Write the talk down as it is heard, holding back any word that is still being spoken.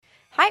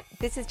Hi,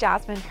 this is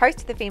Jasmine,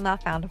 host of the Female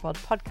Founder World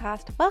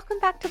podcast. Welcome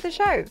back to the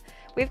show.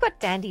 We've got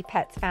Dandy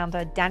Pets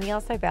founder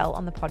Danielle Sobel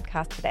on the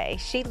podcast today.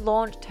 She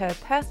launched her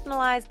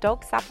personalized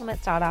dog supplement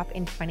startup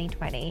in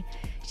 2020.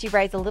 She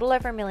raised a little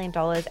over $1 million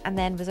and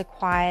then was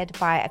acquired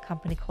by a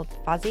company called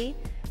Fuzzy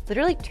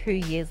literally 2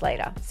 years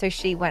later. So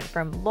she went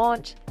from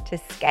launch to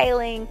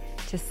scaling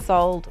to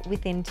sold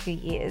within 2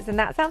 years. And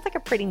that sounds like a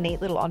pretty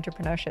neat little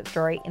entrepreneurship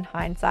story in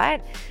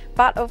hindsight.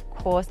 But of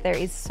course, there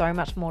is so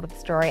much more to the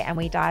story and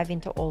we dive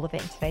into all of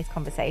it in today's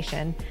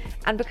conversation.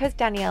 And because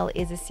Danielle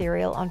is a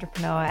serial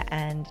entrepreneur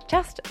and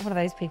just one of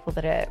those people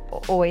that are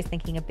always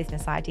thinking of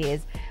business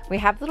ideas, we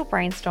have a little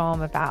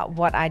brainstorm about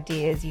what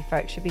ideas you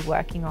folks should be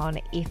working on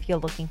if you're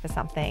looking for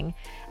something.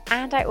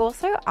 And I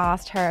also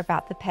asked her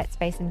about the pet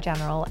space in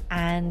general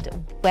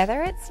and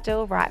whether it's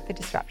still ripe for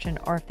disruption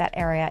or if that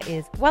area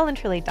is well and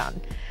truly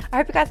done. I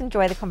hope you guys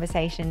enjoy the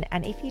conversation.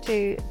 And if you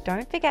do,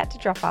 don't forget to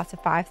drop us a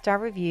 5-star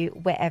review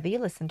wherever you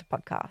listen to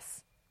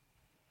podcasts.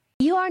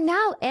 You are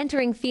now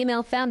entering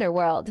Female Founder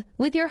World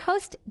with your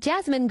host,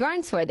 Jasmine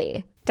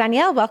Garnsworthy.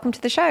 Danielle, welcome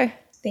to the show.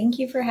 Thank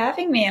you for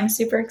having me. I'm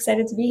super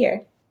excited to be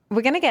here.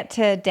 We're going to get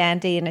to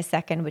Dandy in a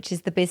second, which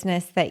is the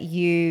business that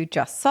you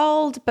just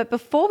sold. But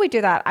before we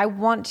do that, I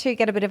want to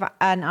get a bit of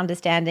an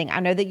understanding. I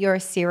know that you're a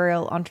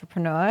serial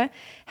entrepreneur.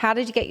 How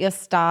did you get your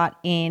start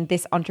in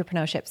this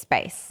entrepreneurship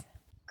space?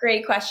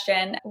 Great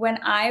question. When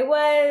I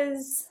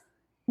was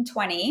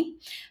 20,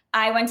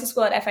 I went to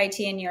school at FIT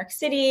in New York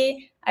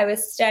City. I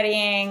was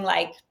studying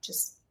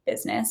just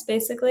business,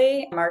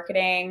 basically,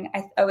 marketing.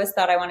 I always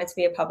thought I wanted to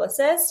be a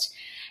publicist.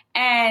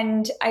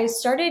 And I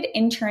started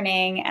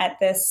interning at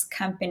this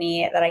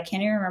company that I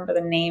can't even remember the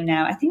name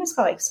now. I think it was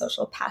called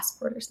Social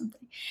Passport or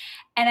something.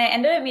 And I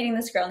ended up meeting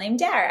this girl named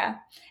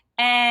Dara.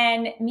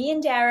 And me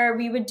and Dara,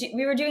 we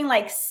were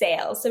doing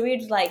sales. So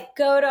we'd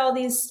go to all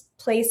these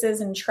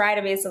places and try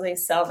to basically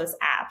sell this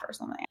app or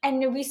something.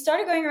 And we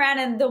started going around,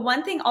 and the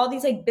one thing all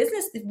these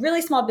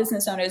really small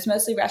business owners,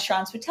 mostly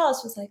restaurants, would tell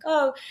us was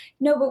oh,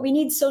 no, but we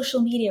need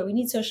social media. We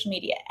need social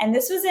media. And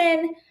this was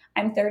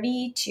I'm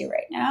 32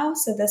 right now.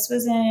 So this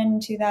was in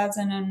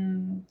 2000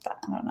 and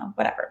I don't know,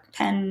 whatever,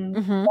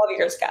 10, 12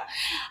 years ago,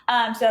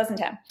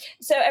 2010.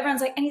 So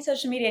everyone's I need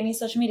social media. I need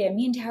social media.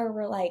 Me and Tara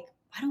were why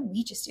don't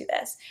we just do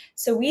this?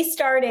 So we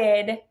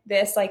started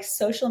this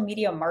social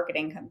media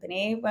marketing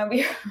company when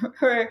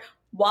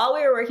while we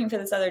were working for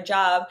this other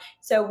job.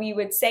 So we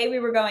would say we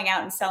were going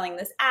out and selling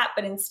this app,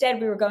 but instead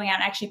we were going out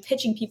and actually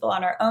pitching people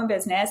on our own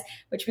business,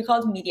 which we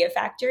called Media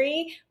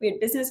Factory. We had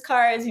business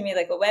cards. We made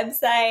a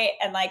website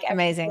and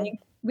amazing.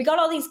 We got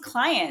all these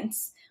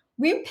clients.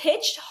 We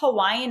pitched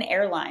Hawaiian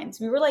Airlines.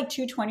 We were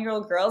two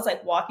 20-year-old girls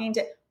walking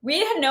into. We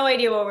had no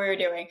idea what we were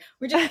doing.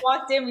 We just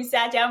walked in, we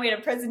sat down, we had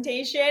a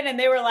presentation, and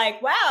they were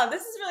wow,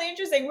 this is really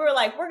interesting. We were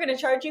we're going to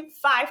charge you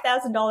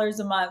 $5,000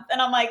 a month. And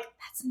I'm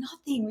that's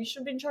nothing. We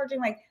should have been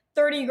charging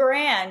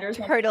 $30,000 or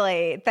something.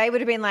 Totally. They would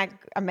have been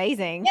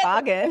amazing,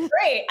 bargain.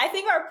 Great. I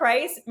think our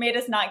price made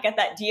us not get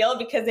that deal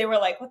because they were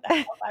what the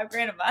hell,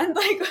 $5,000 a month?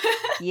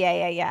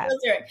 Yeah.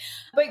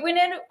 But we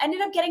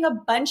ended up getting a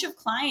bunch of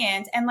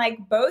clients and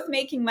both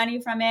making money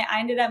from it.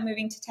 I ended up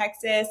moving to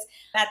Texas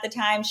at the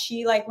time.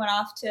 She went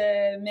off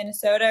to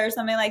Minnesota or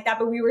something like that,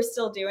 but we were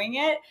still doing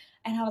it.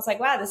 And I was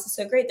wow, this is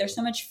so great. There's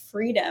so much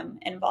freedom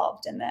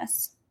involved in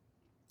this.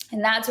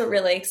 And that's what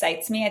really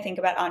excites me, I think,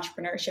 about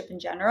entrepreneurship in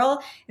general,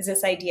 is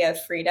this idea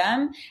of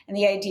freedom and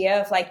the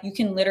idea of you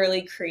can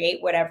literally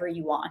create whatever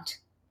you want,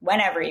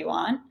 whenever you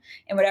want,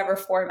 in whatever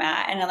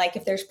format. And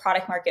if there's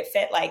product market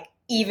fit,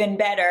 even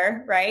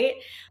better, right?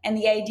 And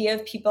the idea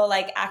of people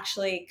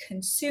actually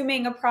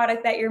consuming a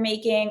product that you're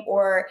making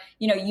or,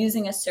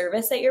 using a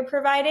service that you're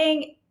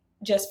providing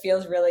just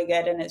feels really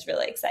good and is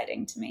really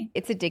exciting to me.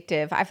 It's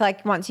addictive. I feel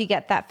once you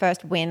get that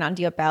first win under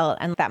your belt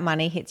and that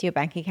money hits your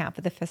bank account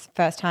for the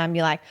first time,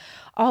 you're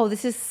oh,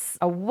 this is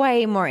a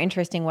way more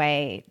interesting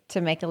way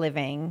to make a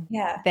living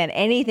than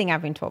anything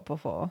I've been taught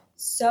before.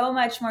 So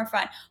much more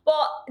fun.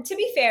 Well, to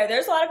be fair,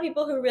 there's a lot of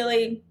people who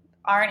really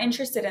aren't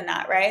interested in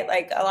that, right?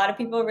 There's a lot of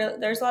people who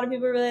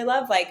really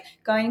love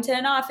going to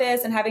an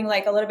office and having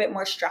a little bit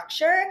more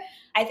structure.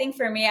 I think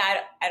for me,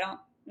 I don't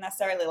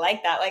necessarily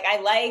like that.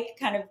 I like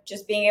kind of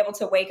just being able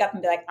to wake up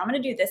and be I'm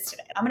going to do this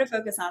today. I'm going to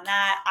focus on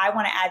that. I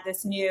want to add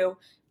this new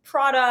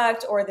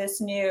product or this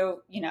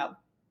new,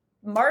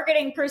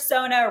 marketing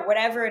persona or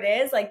whatever it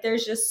is.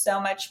 There's just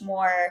so much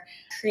more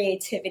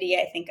creativity,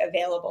 I think,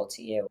 available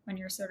to you when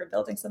you're sort of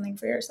building something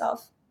for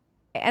yourself.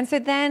 And so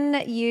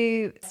then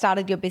you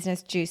started your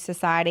business, Juice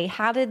Society.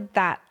 How did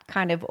that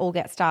kind of all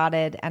get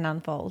started and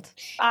unfold?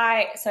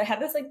 I had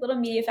this little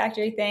media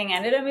factory thing. I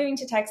ended up moving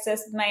to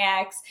Texas with my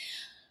ex.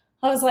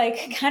 I was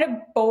kind of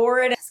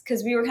bored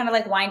because we were kind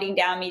of winding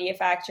down Media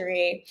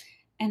Factory.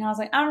 And I was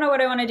I don't know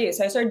what I want to do.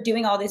 So I started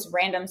doing all this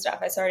random stuff.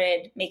 I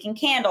started making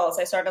candles.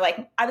 I started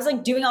I was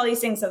doing all these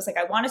things. So I was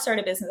I want to start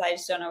a business. I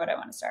just don't know what I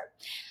want to start.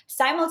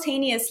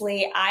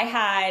 Simultaneously, I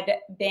had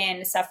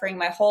been suffering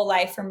my whole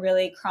life from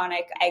really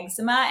chronic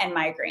eczema and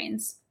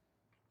migraines.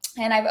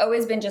 And I've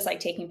always been just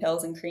taking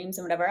pills and creams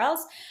and whatever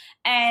else.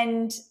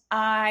 And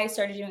I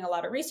started doing a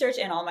lot of research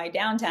in all my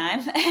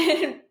downtime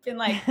and been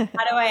like, how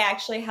do I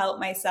actually help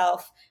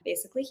myself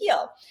basically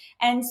heal?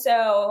 And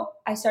so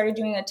I started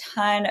doing a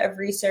ton of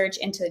research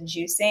into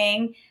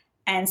juicing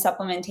and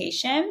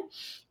supplementation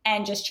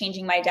and just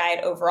changing my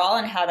diet overall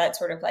and how that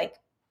sort of like,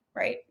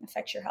 right,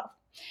 affects your health.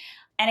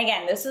 And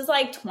again, this is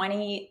like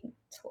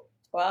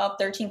 2012,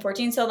 13,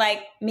 14. So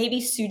like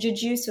maybe Suja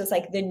juice was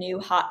like the new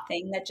hot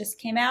thing that just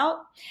came out.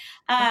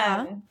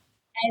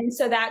 And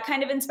so that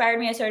kind of inspired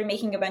me. I started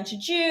making a bunch of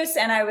juice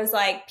and I was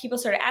like, people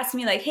started asking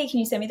me like, hey, can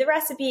you send me the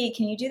recipe?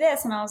 Can you do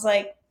this? And I was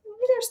like,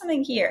 maybe there's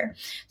something here.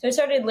 So I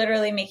started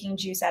literally making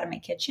juice out of my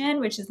kitchen,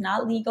 which is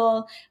not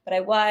legal, but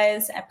I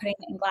was putting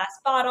it in glass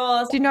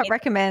bottles. Do not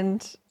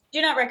recommend.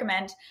 Do not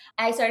recommend.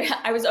 I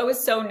was always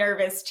so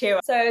nervous too.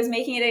 So I was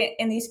making it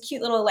in these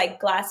cute little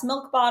like glass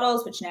milk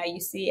bottles, which now you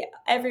see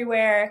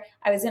everywhere.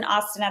 I was in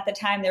Austin at the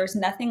time. There was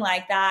nothing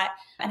like that.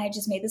 And I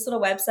just made this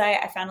little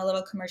website. I found a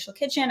little commercial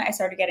kitchen. I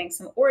started getting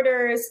some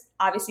orders.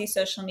 Obviously,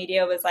 social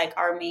media was like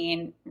our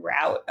main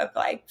route of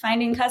like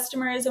finding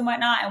customers and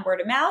whatnot and word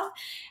of mouth.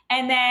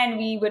 And then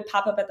we would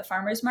pop up at the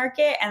farmer's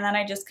market. And then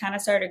I just kind of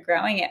started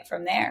growing it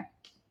from there.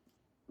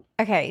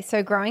 Okay,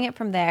 so growing it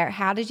from there,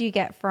 how did you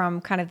get from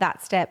kind of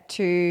that step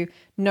to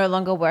no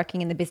longer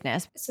working in the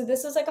business? So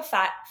this was like a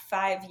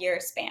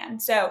 5-year span.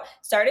 So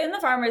started in the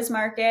farmer's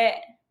market.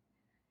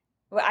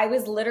 I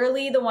was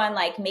literally the one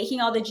like making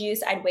all the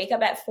juice. I'd wake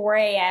up at 4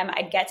 a.m.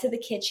 I'd get to the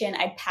kitchen.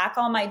 I'd pack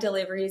all my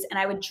deliveries and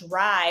I would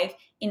drive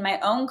in my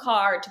own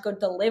car to go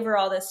deliver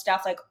all this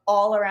stuff like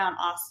all around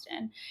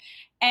Austin.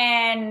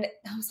 And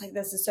I was like,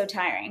 this is so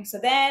tiring. So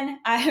then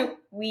I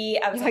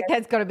was like,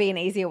 there's got to be an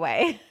easier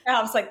way. I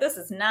was like, this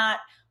is not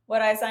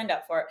what I signed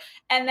up for.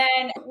 And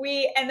then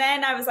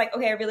I was like,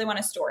 okay, I really want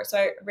a store. So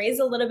I raised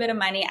a little bit of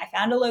money. I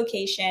found a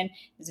location.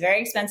 It was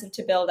very expensive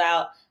to build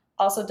out.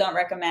 Also don't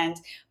recommend,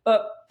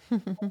 but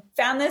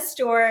found this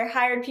store,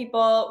 hired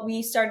people.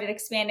 We started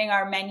expanding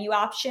our menu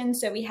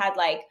options. So we had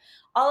like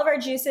all of our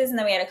juices and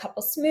then we had a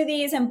couple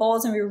smoothies and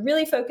bowls and we were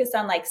really focused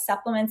on like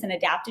supplements and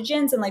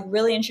adaptogens and like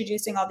really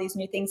introducing all these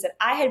new things that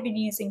I had been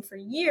using for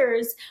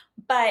years,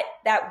 but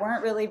that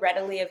weren't really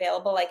readily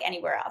available like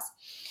anywhere else.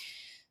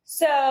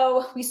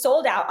 So we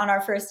sold out on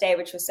our first day,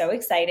 which was so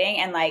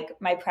exciting and like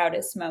my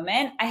proudest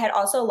moment. I had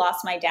also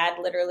lost my dad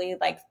literally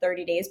like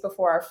 30 days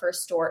before our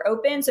first store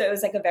opened. So it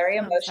was like a very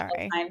emotional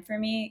time for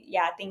me.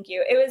 Yeah, thank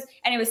you. It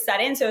was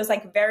sudden. So it was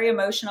like very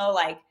emotional,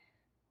 like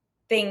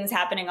things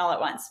happening all at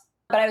once.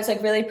 But I was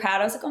like really proud.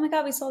 I was like, oh my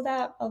God, we sold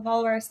out of all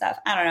of our stuff.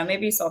 I don't know,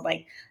 maybe we sold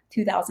like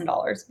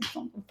 $2,000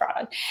 of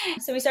product.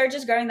 So we started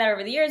just growing that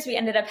over the years. We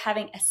ended up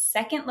having a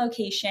second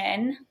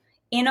location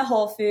in a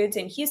Whole Foods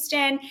in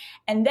Houston.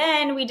 And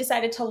then we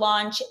decided to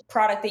launch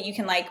product that you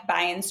can like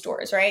buy in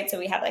stores, right? So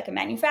we had like a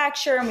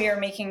manufacturer and we were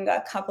making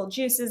a couple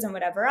juices and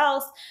whatever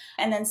else,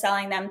 and then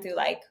selling them through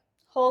like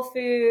Whole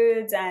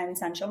Foods and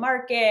Central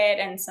Market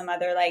and some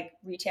other like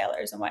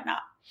retailers and whatnot.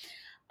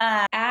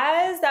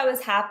 As that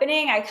was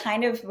happening, I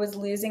kind of was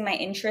losing my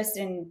interest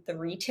in the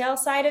retail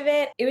side of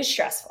it. It was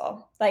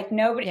stressful. Like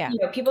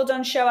people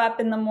don't show up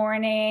in the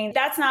morning.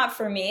 That's not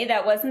for me.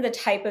 That wasn't the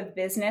type of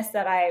business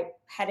that I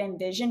had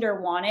envisioned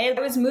or wanted.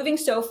 I was moving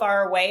so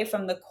far away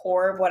from the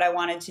core of what I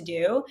wanted to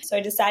do. So I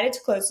decided to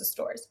close the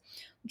stores,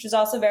 which was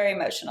also very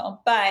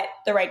emotional, but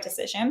the right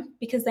decision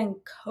because then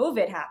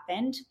COVID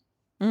happened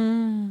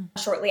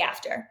shortly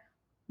after.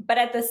 But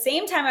at the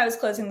same time I was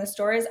closing the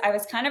stores, I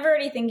was kind of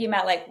already thinking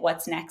about like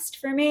what's next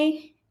for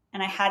me.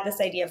 And I had this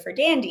idea for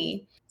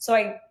Dandy. So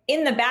I,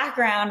 in the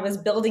background, was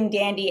building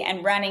Dandy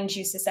and running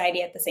Juice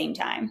Society at the same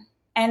time.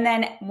 And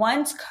then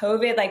once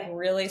COVID like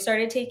really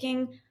started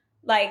taking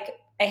like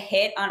a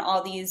hit on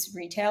all these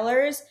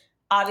retailers,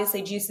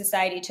 obviously Juice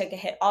Society took a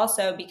hit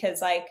also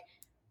because like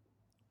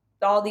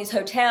all these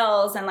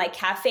hotels and like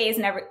cafes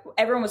and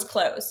everyone was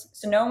closed.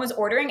 So no one was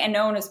ordering and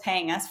no one was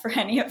paying us for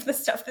any of the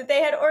stuff that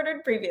they had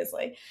ordered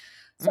previously.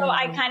 So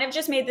I kind of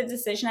just made the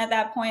decision at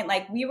that point.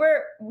 Like we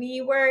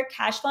were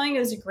cash flowing. It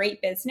was a great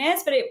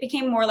business, but it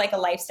became more like a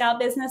lifestyle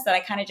business that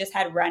I kind of just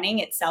had running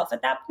itself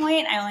at that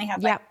point. I only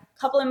had like a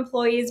couple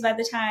employees by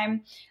the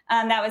time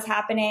that was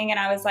happening. And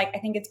I was like, I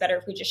think it's better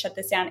if we just shut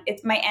this down.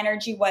 My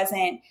energy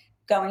wasn't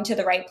going to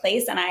the right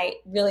place. And I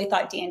really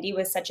thought Dandy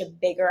was such a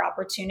bigger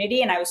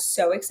opportunity. And I was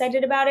so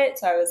excited about it.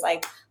 So I was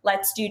like,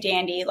 let's do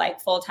Dandy like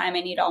full time.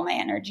 I need all my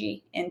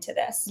energy into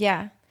this.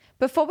 Yeah.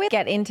 Before we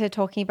get into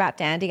talking about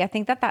Dandy, I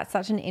think that that's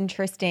such an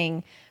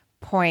interesting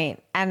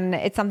point. And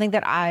it's something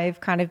that I've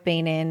kind of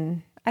been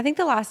in, I think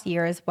the last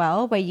year as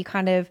well, where you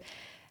kind of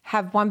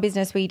have one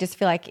business where you just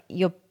feel like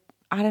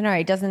I don't know,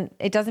 it doesn't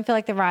feel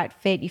like the right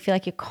fit. You feel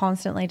like you're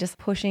constantly just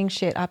pushing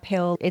shit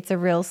uphill. It's a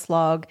real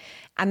slog.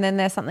 And then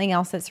there's something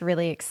else that's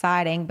really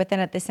exciting. But then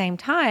at the same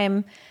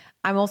time,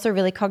 I'm also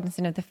really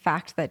cognizant of the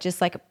fact that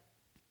just like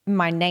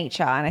my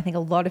nature, and I think a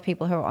lot of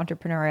people who are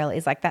entrepreneurial,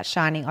 is like that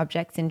shining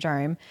object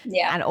syndrome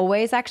and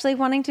always actually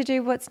wanting to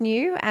do what's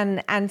new.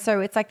 And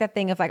so it's like that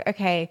thing of like,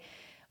 okay,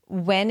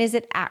 when is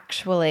it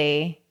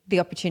actually the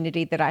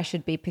opportunity that I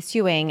should be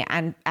pursuing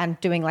and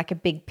doing like a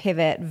big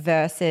pivot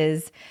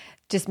versus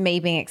just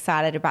me being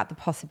excited about the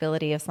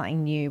possibility of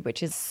something new,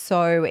 which is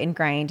so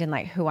ingrained in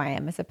like who I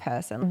am as a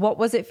person. What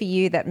was it for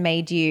you that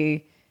made you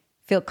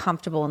feel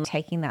comfortable in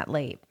taking that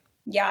leap?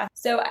 Yeah.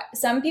 So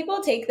some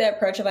people take the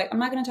approach of like, I'm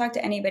not going to talk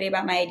to anybody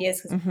about my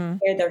ideas because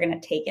they're going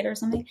to take it or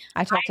something.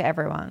 I talk to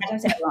everyone. I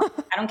talk to everyone.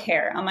 I don't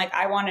care. I'm like,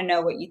 I want to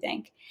know what you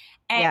think.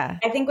 And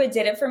I think what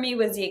did it for me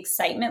was the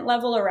excitement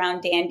level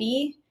around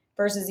Dandy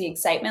versus the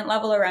excitement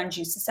level around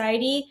Juice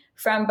Society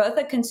from both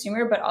a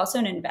consumer but also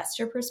an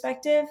investor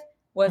perspective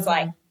was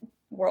like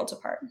worlds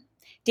apart.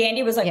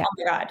 Dandy was like, oh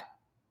my God,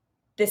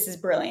 this is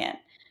brilliant.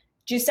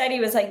 Juice Society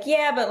was like,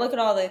 yeah, but look at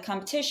all the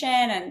competition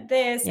and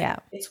this. Yeah.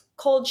 It's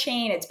cold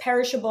chain, it's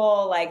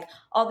perishable. Like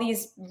all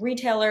these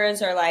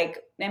retailers are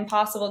like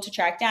impossible to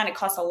track down. It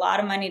costs a lot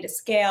of money to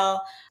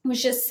scale. It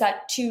was just such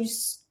two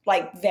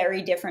like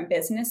very different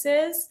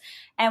businesses.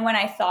 And when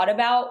I thought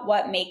about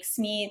what makes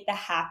me the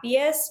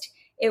happiest,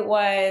 it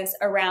was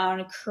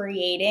around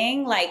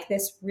creating like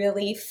this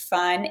really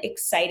fun,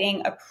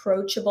 exciting,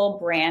 approachable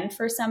brand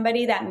for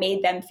somebody that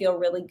made them feel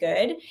really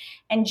good.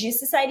 And Juice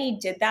Society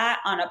did that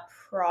on a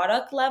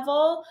product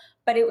level,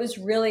 but it was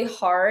really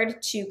hard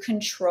to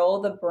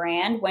control the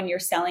brand when you're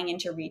selling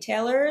into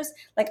retailers.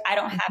 Like I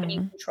don't have any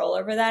control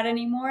over that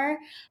anymore.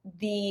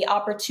 The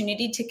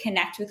opportunity to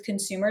connect with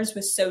consumers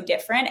was so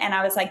different. And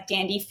I was like,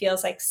 Dandy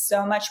feels like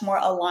so much more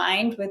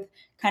aligned with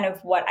kind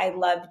of what I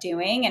love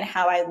doing and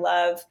how I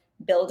love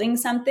building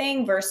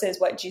something versus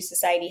what Juice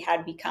Society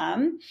had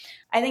become.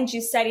 I think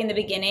Juice Society in the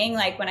beginning,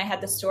 like when I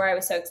had the store, I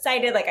was so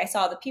excited. Like I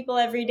saw the people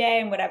every day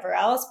and whatever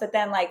else. But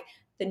then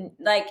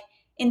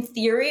in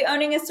theory,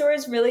 owning a store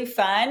is really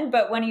fun.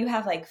 But when you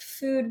have like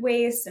food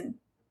waste and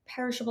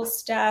perishable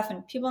stuff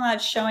and people not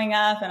showing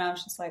up, and I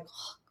was just like,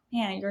 oh,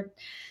 man, you're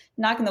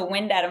knocking the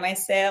wind out of my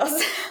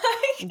sails.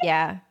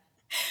 Yeah.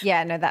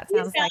 Yeah, no, that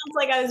sounds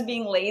like I was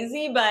being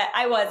lazy, but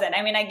I wasn't.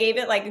 I mean, I gave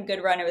it like a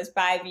good run. It was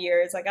 5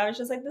 years. Like I was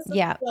just like, this is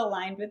still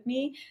aligned with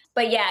me.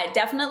 But yeah,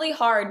 definitely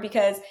hard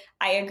because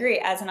I agree.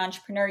 As an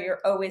entrepreneur, you're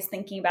always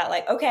thinking about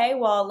like, okay,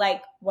 well,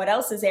 like what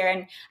else is there?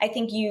 And I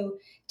think you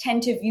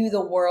tend to view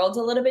the world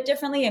a little bit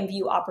differently and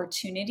view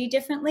opportunity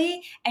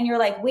differently. And you're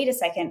like, wait a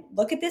second,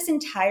 look at this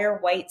entire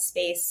white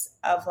space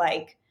of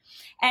like,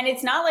 and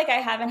it's not like I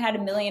haven't had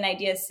a million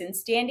ideas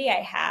since Dandy.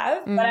 I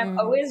have, but I'm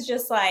always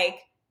just like,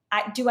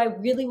 do I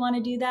really want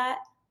to do that?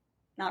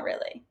 Not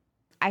really.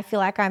 I feel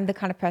like I'm the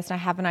kind of person, I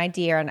have an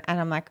idea and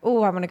I'm like,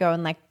 oh, I want to go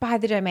and like buy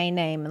the domain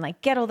name and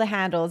like get all the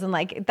handles and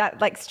like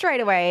that like straight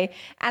away.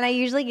 And I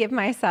usually give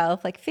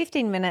myself like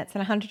 15 minutes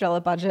and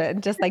 $100 budget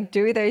and just like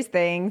do those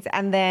things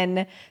and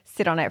then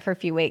sit on it for a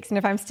few weeks. And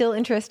if I'm still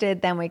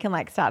interested, then we can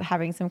like start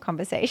having some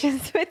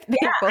conversations with people.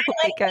 Yeah, I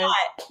like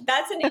that.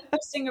 That's an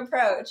interesting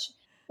approach.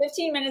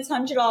 15 minutes,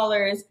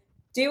 $100,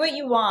 do what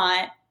you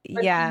want.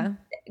 Yeah.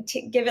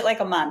 Give it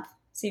like a month.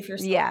 See if you're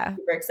still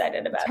super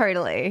excited about it.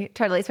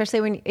 Totally.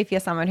 Especially if you're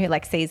someone who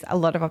like sees a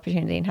lot of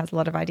opportunity and has a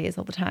lot of ideas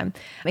all the time,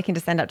 it can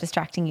just end up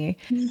distracting you.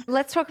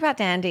 Let's talk about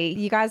Dandy.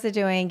 You guys you're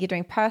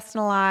doing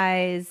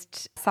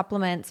personalized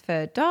supplements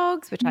for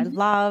dogs, which I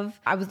love.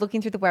 I was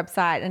looking through the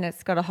website and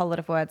it's got a whole lot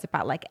of words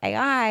about like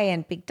AI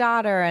and big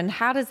data. And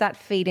how does that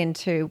feed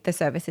into the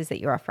services that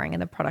you're offering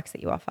and the products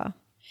that you offer?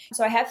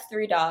 So I have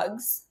 3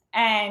 dogs.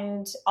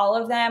 And all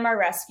of them are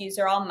rescues.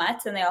 They're all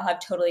mutts and they all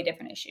have totally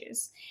different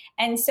issues.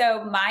 And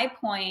so my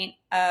point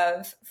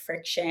of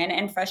friction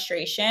and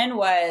frustration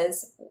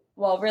was,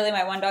 well, really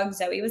my one dog,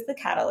 Zoe, was the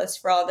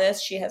catalyst for all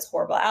this. She has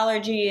horrible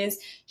allergies.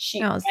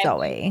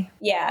 Zoe.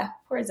 Yeah,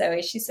 poor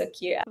Zoe. She's so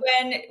cute.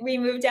 When we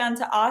moved down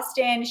to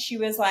Austin, she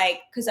was like,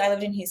 because I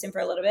lived in Houston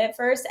for a little bit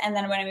first. And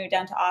then when I moved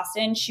down to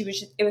Austin,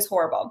 it was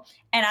horrible.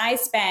 And I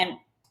spent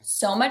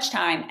so much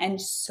time and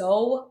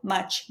so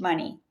much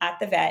money at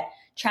the vet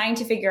trying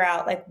to figure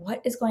out like what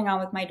is going on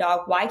with my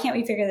dog? Why can't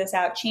we figure this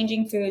out?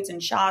 Changing foods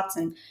and shots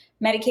and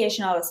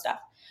medication, all this stuff.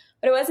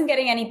 But it wasn't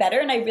getting any better.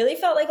 And I really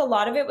felt like a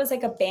lot of it was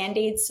like a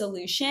Band-Aid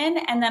solution.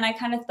 And then I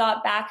kind of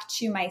thought back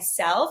to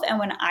myself and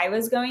when I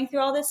was going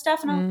through all this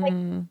stuff and I was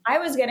like, I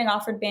was getting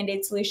offered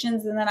Band-Aid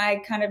solutions. And then I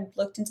kind of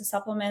looked into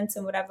supplements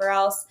and whatever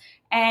else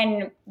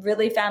and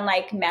really found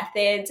like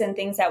methods and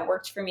things that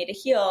worked for me to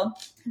heal.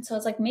 And so I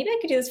was like, maybe I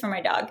could do this for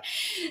my dog.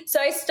 So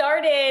I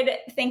started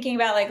thinking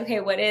about like, okay,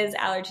 what is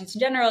allergies in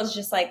general? It's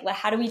just like,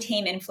 how do we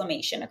tame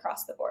inflammation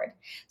across the board?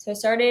 So I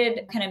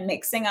started kind of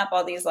mixing up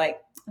all these like,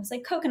 it was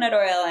like coconut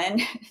oil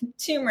and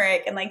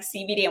turmeric and like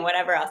CBD and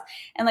whatever else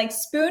and like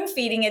spoon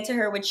feeding it to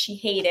her, which she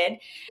hated.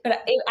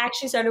 But it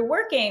actually started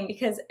working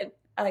because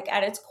like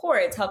at its core,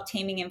 it's helped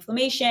taming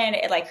inflammation.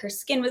 It like her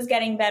skin was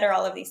getting better,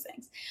 all of these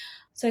things.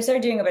 So I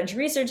started doing a bunch of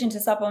research into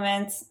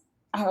supplements.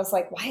 I was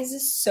like, why is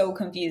this so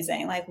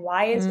confusing? Like,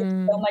 why is there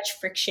so much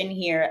friction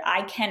here?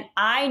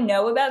 I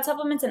know about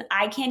supplements and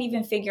I can't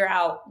even figure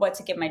out what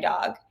to give my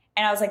dog.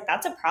 And I was like,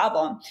 that's a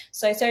problem.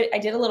 So I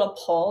did a little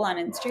poll on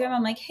Instagram.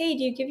 I'm like, hey,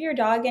 do you give your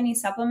dog any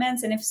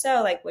supplements? And if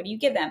so, like, what do you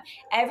give them?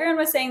 Everyone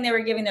was saying they were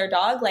giving their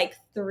dog like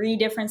 3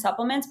 different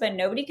supplements, but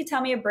nobody could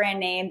tell me a brand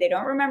name. They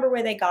don't remember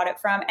where they got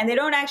it from. And they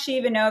don't actually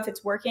even know if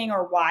it's working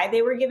or why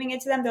they were giving it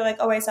to them. They're like,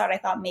 oh, I saw it. I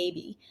thought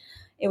maybe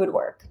it would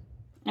work.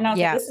 And I was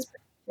like, this is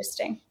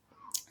interesting.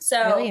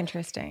 So Really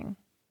interesting.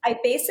 I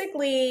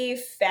basically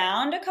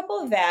found a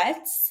couple of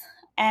vets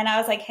and I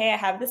was like, hey, I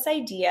have this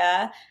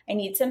idea. I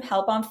need some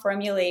help on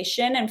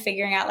formulation and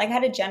figuring out, like, I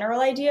had a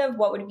general idea of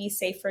what would be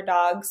safe for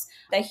dogs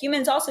that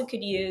humans also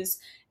could use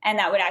and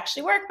that would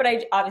actually work. But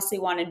I obviously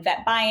wanted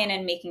vet buy-in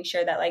and making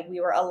sure that like we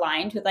were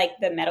aligned with like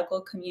the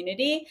medical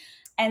community.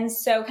 And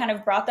so kind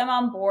of brought them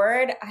on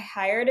board. I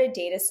hired a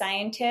data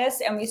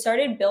scientist and we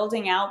started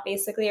building out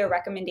basically a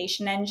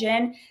recommendation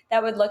engine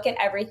that would look at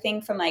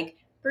everything from like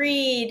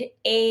breed,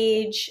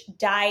 age,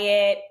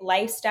 diet,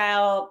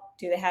 lifestyle.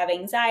 Do they have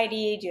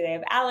anxiety? Do they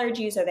have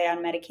allergies? Are they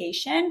on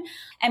medication?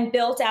 And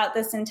built out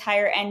this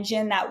entire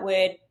engine that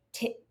would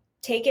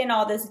take in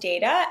all this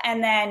data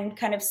and then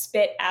kind of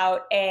spit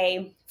out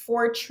a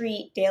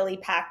 4-treat daily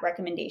pack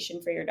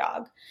recommendation for your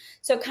dog.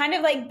 So kind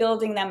of like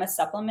building them a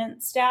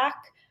supplement stack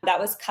that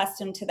was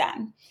custom to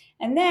them.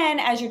 And then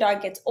as your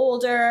dog gets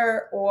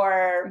older,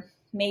 or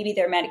maybe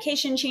their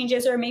medication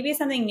changes, or maybe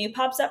something new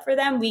pops up for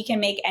them, we can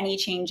make any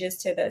changes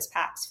to those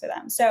packs for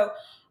them. So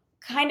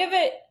kind of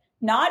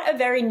not a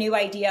very new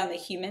idea on the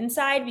human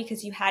side,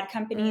 because you had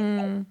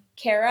companies like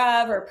Care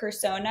of or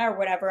Persona or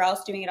whatever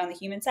else doing it on the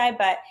human side,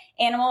 but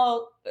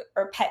animal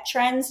or pet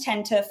trends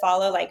tend to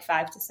follow like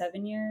 5 to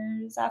 7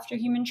 years after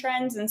human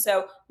trends. And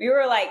so we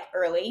were like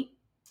early,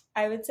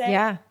 I would say.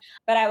 Yeah.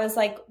 But I was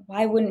like,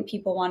 why wouldn't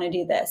people want to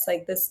do this?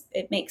 Like this,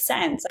 it makes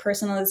sense.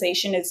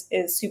 Personalization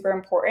is super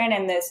important.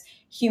 And this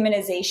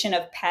humanization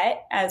of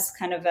pet as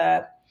kind of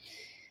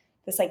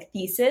this like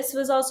thesis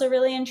was also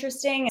really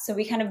interesting. So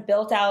we kind of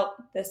built out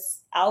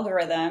this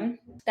algorithm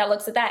that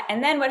looks at that.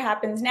 And then what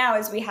happens now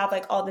is we have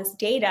like all this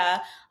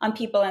data on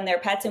people and their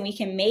pets, and we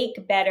can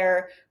make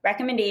better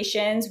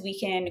recommendations. We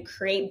can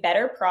create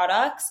better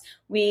products.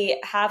 We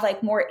have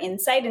like more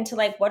insight into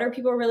like, what are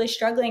people really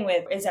struggling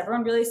with? Is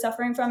everyone really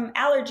suffering from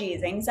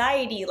allergies,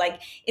 anxiety? Like,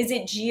 is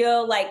it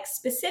geo like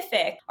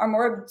specific? Are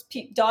more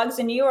dogs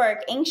in New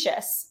York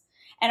anxious?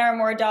 And are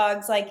more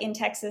dogs like in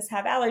Texas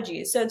have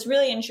allergies? So it's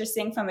really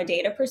interesting from a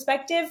data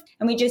perspective.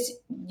 And we just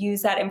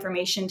use that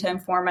information to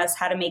inform us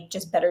how to make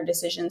just better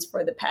decisions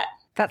for the pet.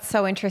 That's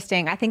so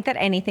interesting. I think that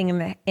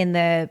anything in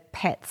the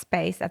pet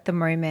space at the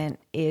moment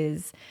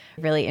is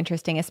really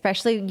interesting,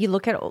 especially you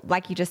look at,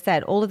 like you just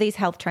said, all of these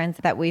health trends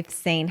that we've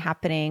seen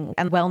happening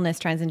and wellness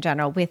trends in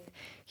general with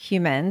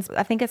humans.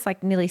 I think it's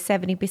like nearly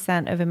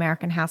 70% of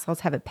American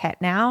households have a pet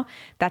now.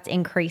 That's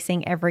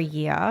increasing every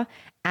year.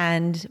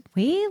 And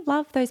we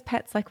love those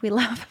pets like we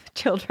love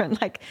children.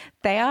 Like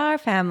they are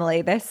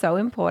family. They're so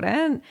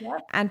important.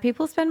 Yep. And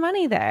people spend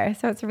money there.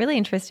 So it's a really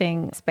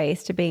interesting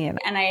space to be in.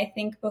 And I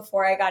think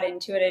before I got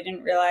into it, I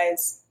didn't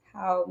realize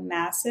how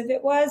massive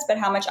it was, but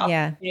how much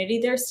opportunity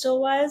there still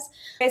was.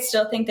 I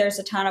still think there's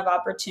a ton of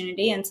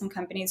opportunity and some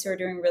companies who are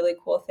doing really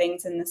cool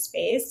things in the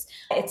space.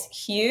 It's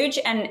huge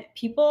and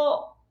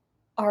people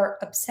are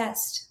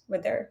obsessed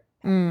with their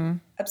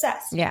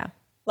obsessed. Yeah.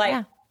 Like,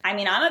 yeah. I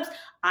mean,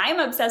 I'm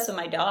obsessed with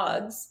my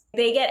dogs.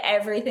 They get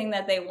everything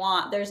that they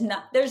want. There's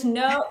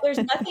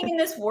nothing in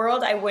this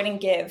world I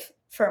wouldn't give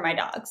for my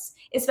dogs,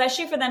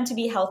 especially for them to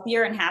be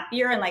healthier and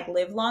happier and like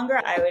live longer.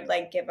 I would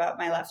like give up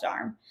my left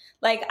arm.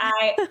 Like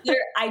I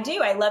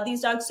do. I love these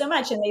dogs so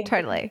much, and they've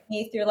totally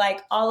me through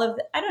like all of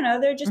I don't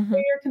know. They're just they're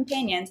your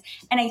companions.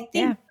 And I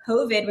think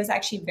COVID was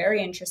actually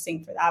very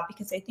interesting for that,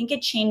 because I think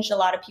it changed a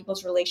lot of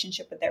people's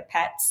relationship with their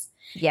pets.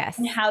 Yes.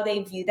 And how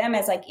they view them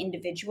as like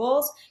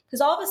individuals. Because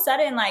all of a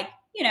sudden, like,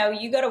 you know,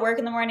 you go to work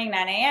in the morning,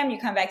 9 a.m., you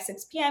come back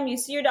 6 p.m., you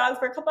see your dog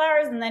for a couple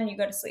hours, and then you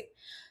go to sleep.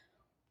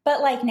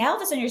 But like now all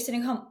of a sudden you're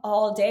sitting home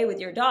all day with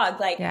your dog.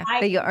 Like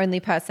they're your only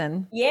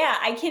person. Yeah.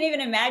 I can't even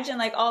imagine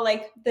like all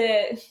like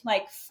the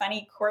like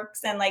funny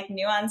quirks and like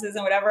nuances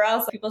and whatever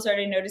else people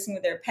started noticing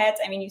with their pets.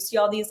 I mean, you see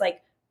all these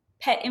like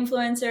pet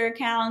influencer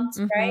accounts,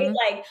 right?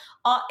 Like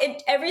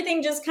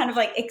everything just kind of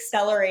like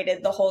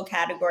accelerated the whole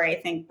category,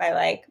 I think, by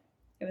like,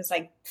 it was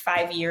like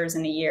 5 years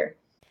in a year.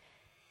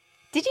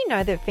 Did you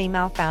know that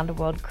Female Founder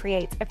World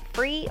creates a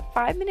free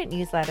 5-minute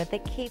newsletter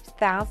that keeps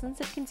thousands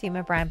of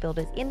consumer brand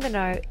builders in the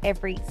know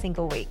every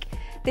single week?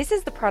 This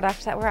is the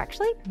product that we're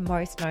actually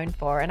most known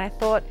for. And I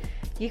thought,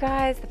 you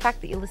guys, the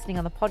fact that you're listening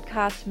on the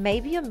podcast,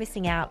 maybe you're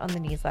missing out on the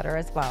newsletter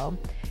as well.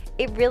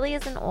 It really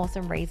is an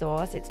awesome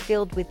resource. It's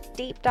filled with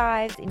deep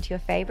dives into your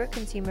favorite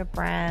consumer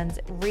brands,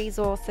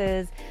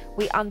 resources.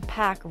 We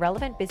unpack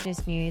relevant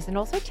business news and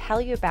also tell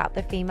you about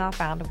the Female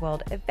Founder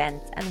World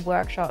events and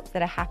workshops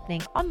that are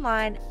happening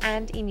online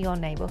and in your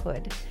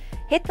neighborhood.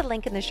 Hit the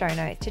link in the show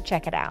notes to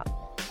check it out.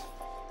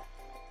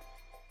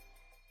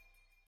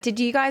 Did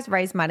you guys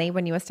raise money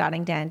when you were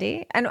starting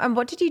Dandy? And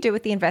what did you do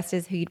with the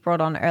investors who you'd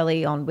brought on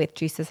early on with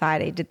Juice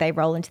Society? Did they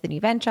roll into the new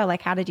venture?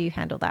 Like, how did you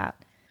handle that?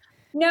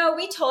 No,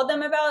 we told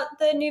them about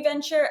the new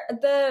venture.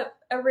 The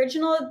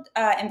original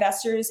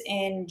investors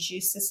in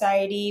Juice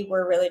Society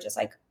were really just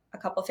like a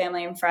couple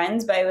family and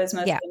friends, but it was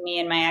mostly me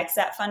and my ex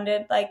that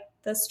funded like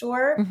the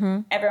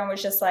store. Everyone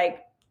was just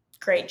like,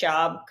 great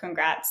job,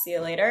 congrats, see you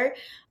later.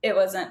 It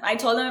wasn't, I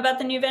told them about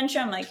the new venture.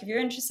 I'm like, if you're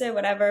interested,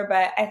 whatever.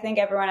 But I think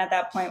everyone at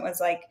that point was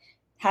like,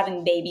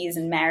 having babies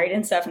and married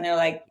and stuff. And they're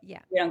like, Yeah.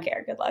 we don't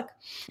care. Good luck.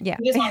 Yeah.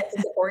 We just wanted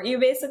to support you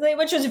basically,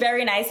 which was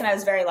very nice. And I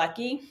was very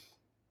lucky.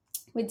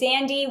 With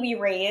Dandy, we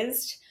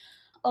raised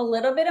a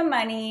little bit of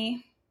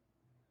money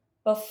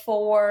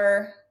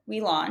before we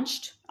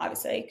launched,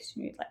 obviously, because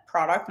we need like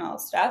product and all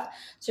this stuff.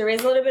 So we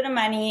raised a little bit of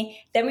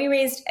money. Then we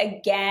raised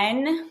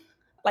again,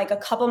 like a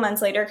couple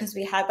months later, because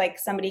we had like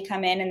somebody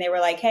come in and they were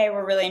like, hey,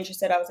 we're really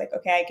interested. I was like,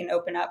 okay, I can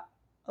open up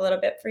a little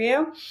bit for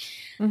you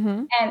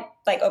and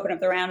like open up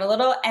the round a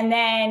little. And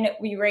then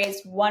we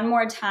raised one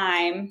more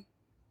time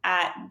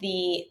at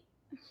the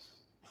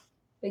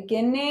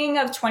beginning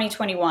of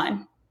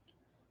 2021.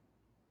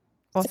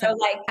 Awesome. So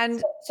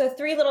like, so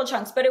 3 little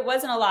chunks, but it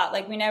wasn't a lot.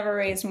 Like we never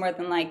raised more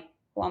than like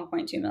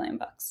 1.2 million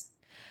bucks.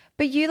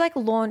 But you like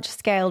launched,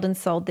 scaled and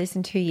sold this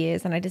in 2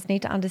 years. And I just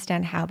need to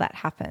understand how that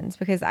happens,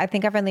 because I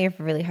think I've only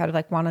ever really heard of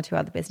like 1 or 2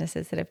 other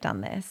businesses that have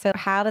done this. So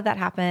how did that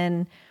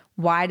happen?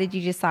 Why did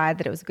you decide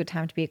that it was a good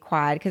time to be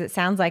acquired? Because it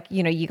sounds like,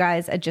 you know, you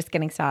guys are just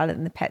getting started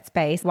in the pet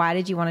space. Why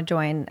did you want to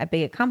join a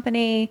bigger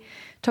company?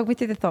 Talk me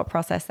through the thought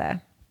process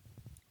there.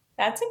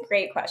 That's a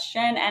great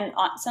question. And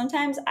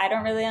sometimes I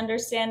don't really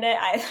understand it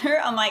either.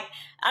 I'm like,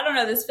 I don't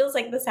know. This feels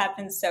like this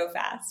happens so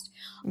fast.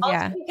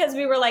 Also because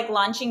we were like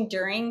launching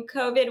during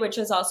COVID, which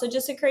was also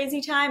just a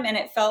crazy time. And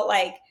it felt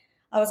like,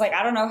 I was like,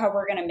 I don't know how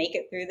we're going to make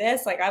it through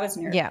this. Like I was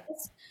nervous. Yeah.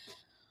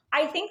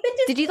 I think that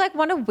did you like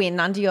want to win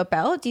under your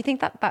belt? Do you think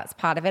that that's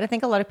part of it? I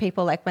think a lot of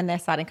people, like when they're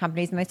starting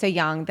companies and they're so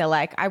young, they're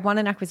like, I want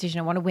an acquisition.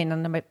 I want to win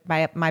under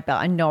my belt.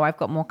 I know I've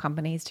got more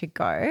companies to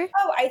go.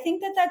 Oh, I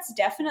think that that's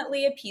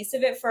definitely a piece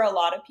of it for a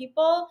lot of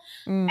people.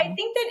 I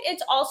think that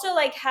it's also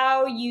like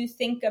how you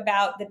think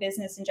about the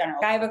business in general.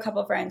 I have a couple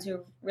of friends who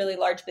have really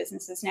large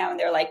businesses now and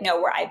they're like,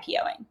 no, we're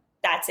IPOing.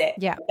 That's it.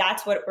 Yeah.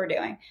 That's what we're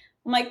doing.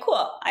 I'm like,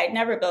 cool. I'd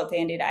never built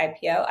Dandy to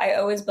IPO. I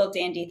always built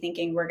Dandy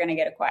thinking we're going to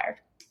get acquired.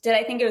 Did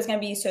I think it was going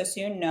to be so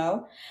soon?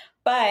 No.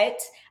 But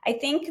I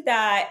think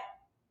that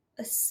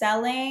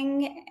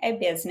selling a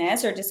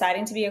business or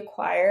deciding to be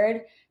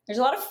acquired, there's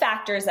a lot of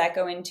factors that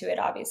go into it,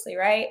 obviously,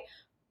 right?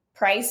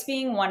 Price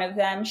being one of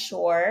them,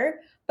 sure.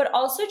 But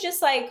also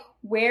just like,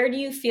 where do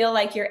you feel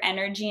like your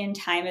energy and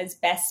time is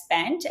best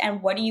spent?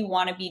 And what do you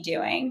want to be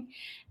doing?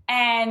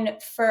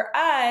 And for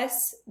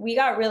us, we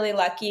got really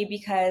lucky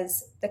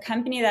because the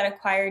company that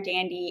acquired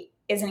Dandy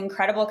is an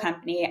incredible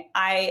company.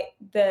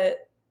 The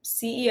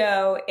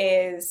CEO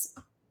is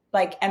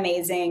like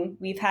amazing.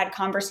 We've had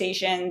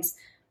conversations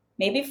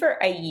maybe for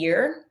a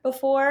year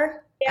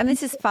before. And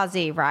this is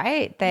Fuzzy,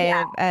 right?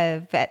 They're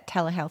a vet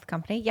telehealth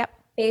company. Yep.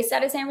 Based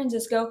out of San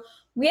Francisco.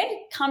 We had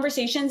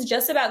conversations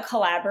just about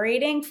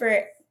collaborating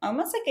for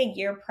almost like a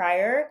year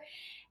prior.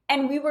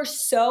 And we were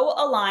so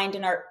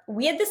aligned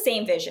we had the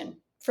same vision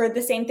for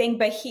the same thing,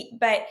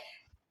 but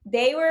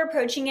they were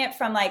approaching it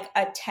from like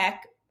a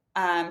tech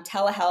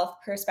telehealth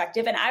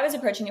perspective, and I was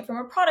approaching it from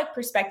a product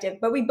perspective,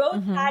 but we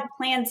both had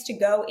plans to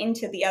go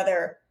into the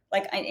other,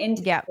 like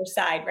into the other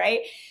side, right?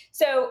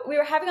 So we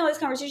were having all these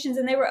conversations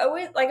and they were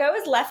always like, I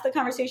always left the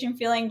conversation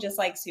feeling just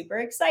like super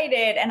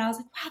excited. And I was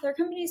like, wow, their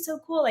company is so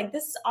cool. Like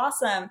this is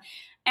awesome.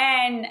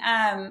 And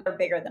they're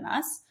bigger than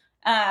us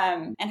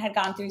and had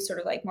gone through sort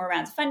of like more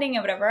rounds of funding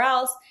and whatever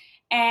else.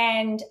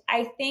 And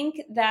I think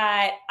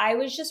that I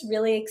was just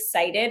really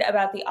excited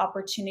about the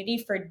opportunity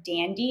for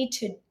Dandy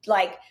to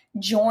like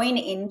join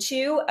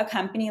into a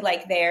company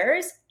like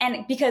theirs.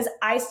 And because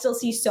I still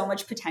see so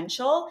much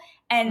potential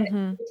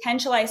and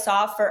potential I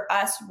saw for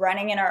us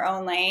running in our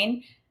own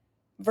lane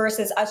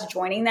versus us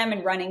joining them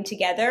and running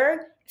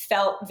together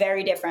felt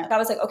very different. I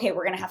was like, okay,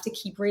 we're going to have to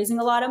keep raising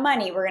a lot of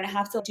money. We're going to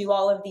have to do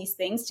all of these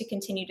things to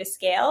continue to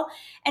scale.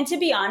 And to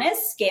be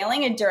honest,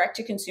 scaling a direct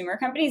to consumer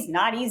company is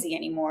not easy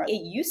anymore.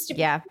 It used to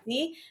be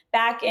easy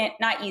back in,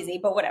 not easy,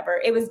 but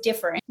whatever. It was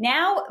different.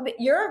 Now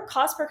your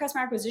cost per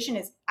customer acquisition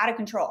is out of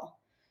control.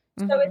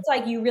 So it's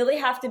like you really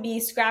have to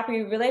be scrappy.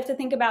 You really have to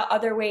think about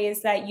other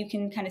ways that you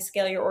can kind of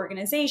scale your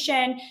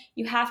organization.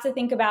 You have to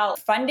think about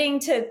funding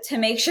to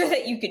make sure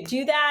that you could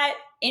do that.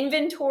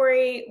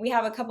 Inventory. We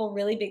have a couple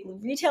really big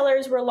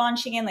retailers we're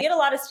launching in. Like, we had a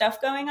lot of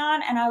stuff going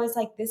on. And I was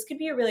like, this could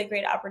be a really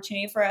great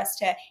opportunity for us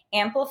to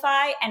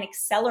amplify and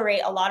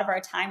accelerate a lot of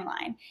our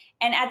timeline.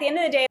 And at the end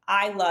of the day,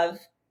 I love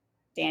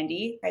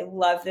Dandy. I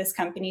love this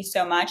company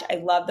so much. I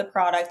love the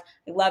product.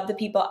 I love the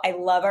people. I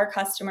love our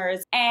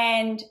customers.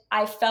 And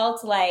I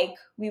felt like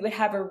we would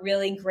have a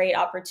really great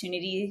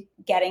opportunity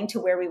getting to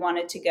where we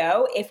wanted to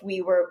go if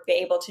we were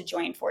able to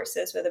join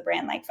forces with a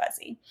brand like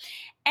Fuzzy.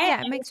 And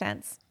yeah, it makes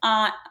sense.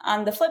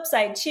 On the flip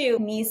side too,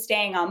 me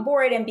staying on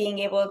board and being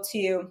able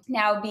to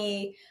now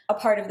be a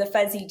part of the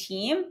Fuzzy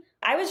team,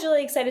 I was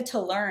really excited to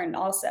learn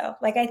also.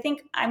 Like, I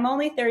think I'm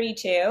only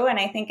 32. And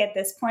I think at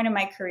this point in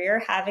my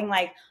career, having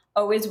like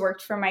always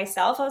worked for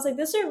myself, I was like,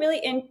 this is a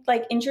really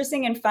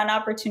interesting and fun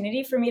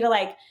opportunity for me to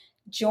like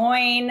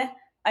join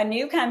a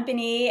new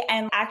company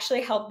and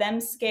actually help them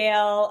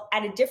scale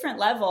at a different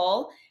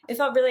level. It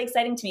felt really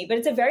exciting to me, but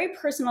it's a very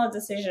personal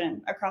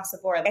decision across the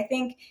board. I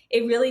think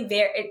it really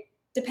it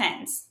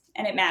depends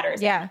and it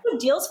matters. Yeah.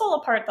 Deals fall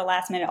apart at the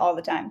last minute all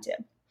the time too.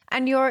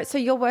 And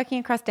you're working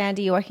across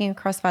Dandy, you're working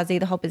across Fuzzy,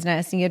 the whole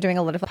business, and you're doing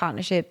a lot of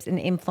partnerships and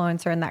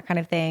influencer and that kind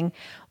of thing.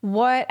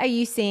 What are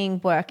you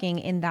seeing working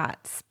in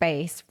that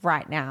space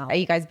right now? Are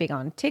you guys big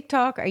on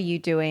TikTok? Are you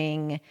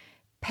doing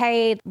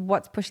paid?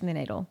 What's pushing the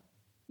needle?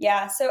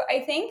 Yeah. So I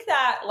think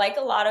that like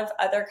a lot of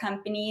other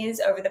companies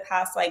over the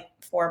past like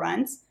 4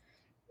 months,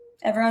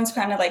 everyone's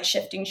kind of like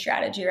shifting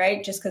strategy,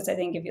 right? Just because I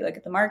think if you look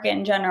at the market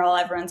in general,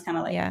 everyone's kind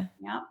of like, yeah,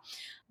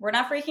 we're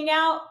not freaking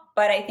out,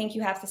 but I think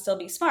you have to still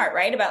be smart,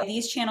 right? About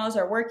these channels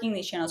are working,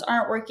 these channels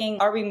aren't working.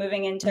 Are we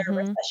moving into a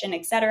recession,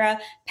 et cetera?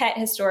 Pet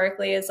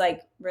historically is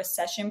like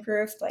recession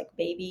proof, like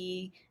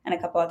baby and a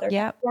couple other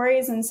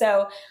categories. And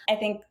so I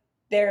think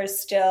there's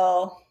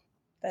still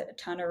a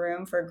ton of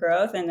room for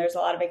growth and there's a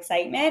lot of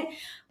excitement,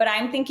 but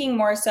I'm thinking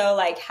more so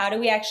like, how do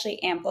we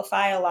actually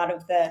amplify a lot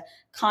of the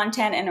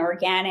content and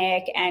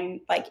organic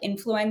and like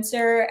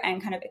influencer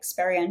and kind of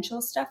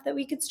experiential stuff that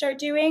we could start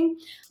doing?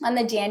 On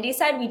the Dandy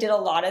side, we did a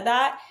lot of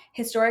that.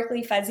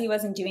 Historically, Fuzzy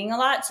wasn't doing a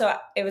lot. So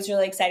it was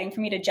really exciting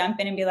for me to jump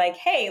in and be like,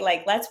 hey,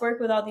 like, let's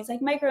work with all these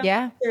like micro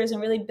influencers and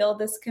really build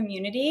this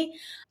community.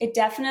 It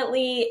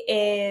definitely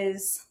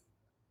is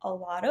a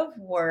lot of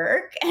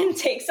work and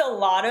takes a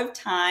lot of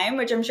time,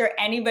 which I'm sure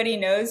anybody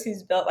knows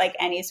who's built like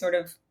any sort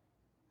of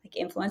like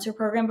influencer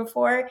program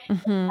before.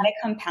 Kind of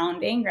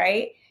compounding,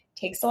 right?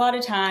 Takes a lot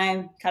of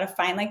time. Got to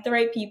find like the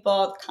right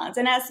people. The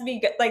content has to be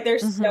good. Like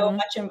there's so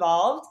much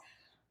involved.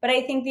 But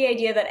I think the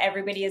idea that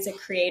everybody is a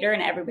creator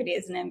and everybody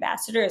is an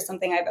ambassador is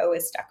something I've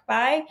always stuck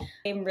by.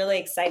 I'm really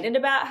excited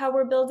about how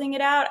we're building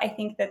it out. I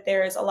think that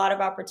there's a lot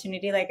of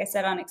opportunity, like I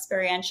said, on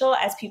experiential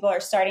as people are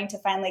starting to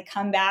finally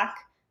come back,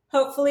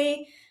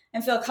 hopefully,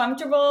 and feel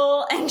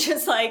comfortable and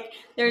just like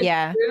there's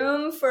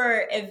room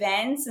for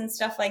events and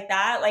stuff like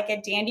that. Like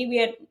at Dandy, we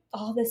had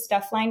all this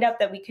stuff lined up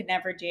that we could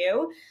never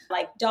do,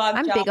 like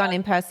I'm big on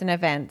in-person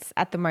events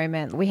at the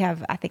moment. We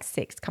have, I think,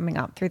 6 coming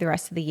up through the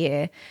rest of the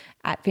year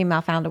at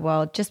Female Founder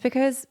World, just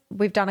because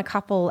we've done a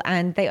couple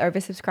and they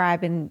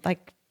oversubscribe in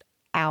like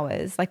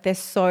hours. Like they're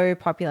so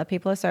popular.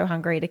 People are so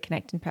hungry to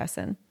connect in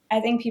person.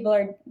 I think people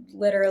are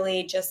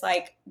literally just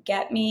like,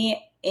 get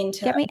me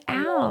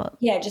out.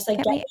 Yeah, just like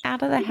get me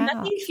out of the house.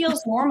 Nothing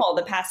feels normal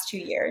the past 2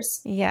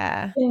 years.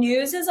 Yeah. The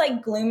news is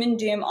like gloom and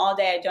doom all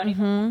day. I don't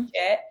even watch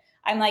it.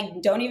 I'm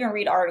like, don't even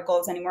read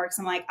articles anymore because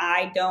I'm like,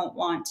 I don't even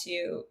want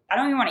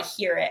to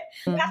hear it.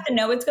 You have to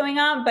know what's going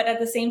on, but at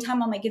the same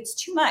time, I'm like, it's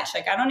too much.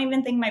 Like, I don't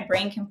even think my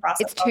brain can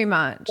process. It's too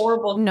much.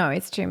 Horrible. No,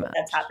 it's too much.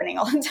 That's happening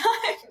all the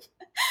time.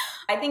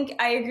 I think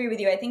I agree with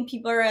you. I think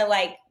people are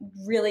like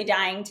really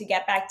dying to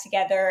get back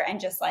together and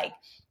just like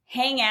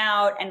hang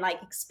out and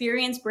like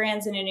experience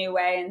brands in a new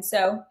way. And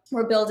so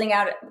we're building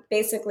out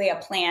basically a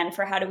plan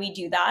for how do we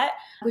do that,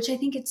 which I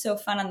think it's so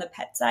fun on the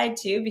pet side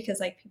too,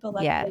 because like people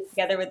love to get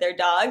together with their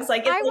dogs.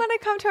 Like I want to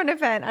come to an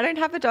event. I don't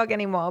have a dog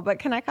anymore, but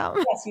can I come?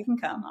 Yes, you can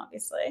come,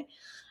 obviously.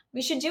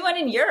 We should do one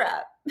in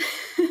Europe.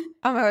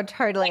 Oh my God,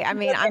 totally. I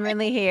mean, I'm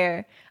only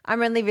here.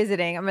 I'm only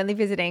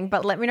visiting,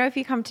 but let me know if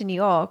you come to New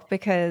York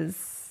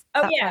because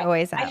that's where I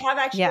always am. I have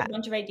actually a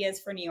bunch of ideas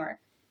for New York.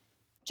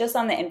 Just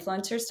on the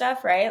influencer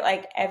stuff, right?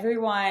 Like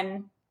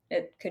everyone,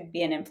 it could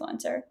be an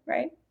influencer,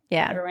 right?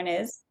 Yeah. Everyone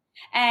is.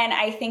 And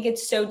I think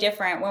it's so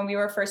different. When we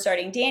were first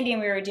starting Dandy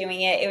and we were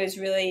doing it,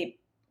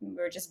 we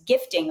were just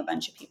gifting a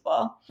bunch of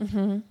people.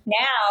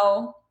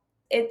 Now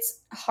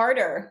it's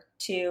harder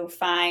to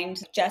find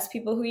just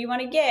people who you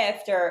want to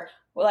gift, or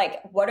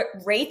like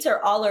rates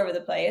are all over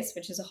the place,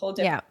 which is a whole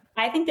different.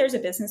 I think there's a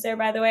business there,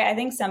 by the way. I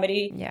think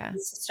somebody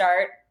needs to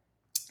start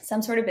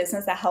some sort of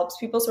business that helps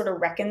people sort of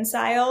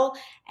reconcile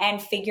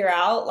and figure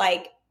out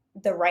like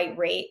the right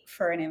rate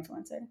for an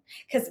influencer,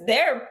 because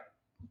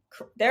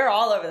they're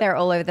all over. They're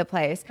all over the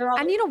place.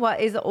 And you know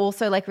what is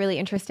also like really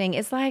interesting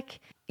is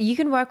like you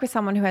can work with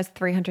someone who has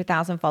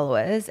 300,000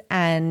 followers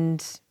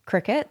and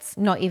crickets,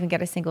 not even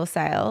get a single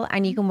sale,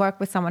 and you can work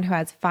with someone who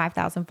has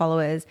 5,000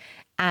 followers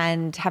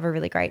and have a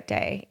really great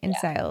day in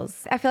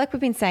sales. I feel like we've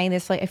been saying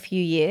this for like a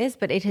few years,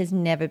 but it has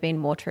never been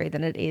more true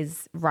than it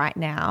is right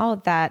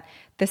now, that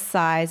the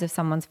size of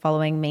someone's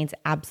following means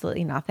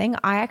absolutely nothing.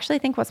 I actually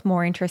think what's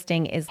more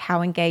interesting is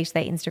how engaged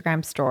their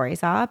Instagram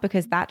stories are,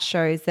 because that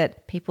shows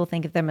that people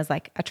think of them as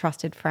like a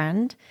trusted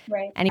friend.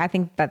 Right. And I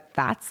think that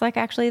that's like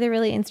actually the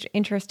really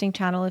interesting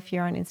channel if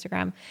you're on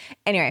Instagram.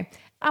 Anyway,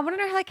 I want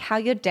to know like how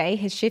your day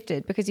has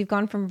shifted, because you've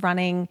gone from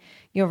running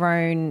your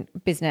own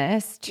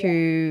business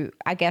to,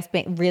 I guess,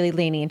 being really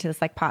leaning into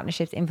this like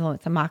partnerships,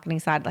 influencer marketing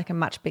side, like a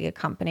much bigger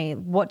company.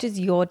 What does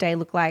your day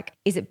look like?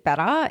 Is it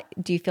better?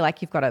 Do you feel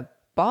like you've got a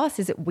boss?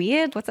 Is it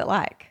weird? What's it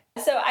like?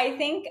 So I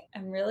think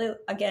I'm really,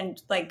 again,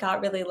 like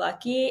got really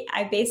lucky.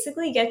 I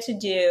basically get to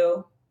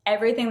do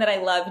everything that I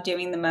love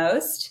doing the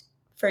most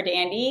for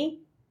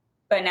Dandy,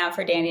 but now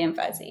for Dandy and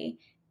Fuzzy.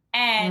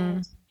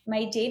 And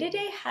my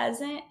day-to-day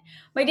has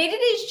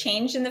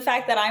changed in the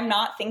fact that I'm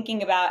not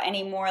thinking about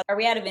anymore, are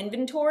we out of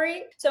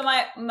inventory? So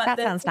that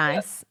sounds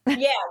nice.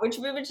 Yeah, which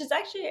is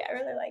actually, I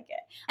really like it.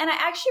 And I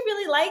actually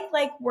really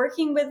like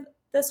working with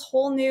this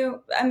whole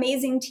new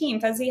amazing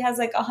team. Fuzzy has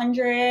like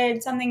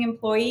 100 something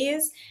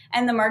employees,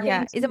 and the marketing.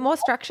 Yeah. Is it more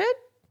structured?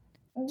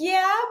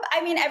 Yeah.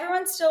 I mean,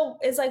 everyone still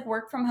is like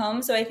work from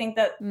home. So I think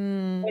that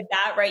with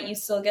that, right, you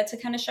still get to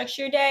kind of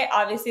structure your day.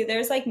 Obviously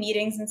there's like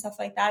meetings and stuff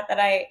like that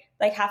I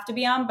like have to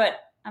be on, but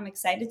I'm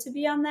excited to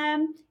be on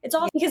them. It's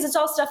all because it's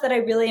all stuff that I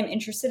really am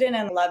interested in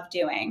and love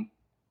doing.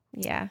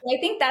 Yeah. I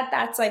think that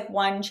that's like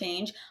one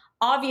change.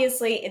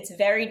 Obviously it's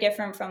very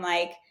different from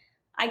like,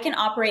 I can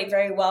operate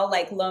very well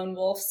like lone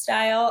wolf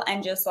style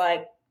and just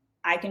like,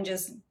 I can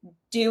just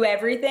do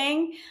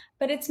everything.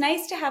 But it's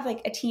nice to have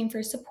like a team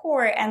for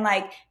support and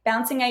like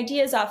bouncing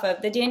ideas off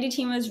of. The Dandy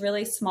team was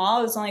really small.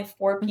 It was only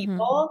 4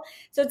 people.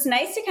 So it's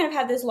nice to kind of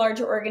have this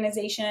larger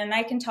organization. And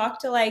I can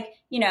talk to like,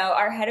 you know,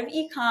 our head of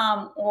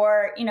ecom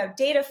or, you know,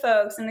 data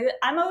folks. And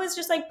I'm always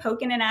just like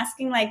poking and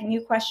asking like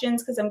new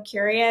questions because I'm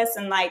curious.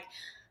 And like,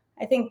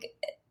 I think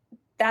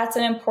that's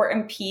an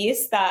important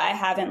piece that I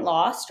haven't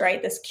lost,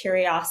 right? This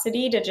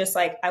curiosity to just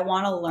like, I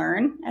want to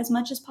learn as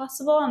much as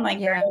possible. I'm like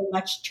very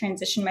much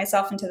transition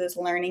myself into this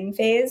learning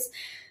phase.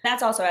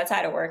 That's also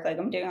outside of work. Like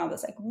I'm doing all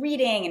this like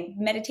reading and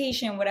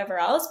meditation, whatever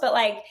else. But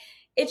like,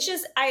 it's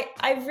just,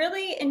 I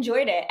really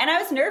enjoyed it. And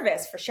I was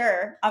nervous for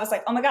sure. I was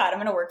like, oh my God, I'm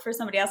going to work for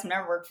somebody else. I've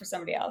never worked for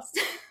somebody else.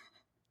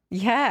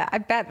 Yeah, I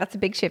bet that's a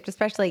big shift,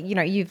 especially, you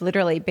know, you've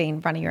literally been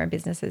running your own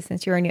businesses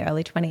since you're in your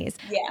early 20s.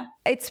 Yeah.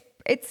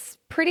 It's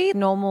pretty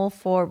normal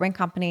for when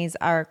companies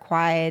are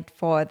acquired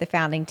for the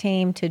founding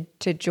team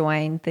to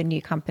join the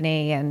new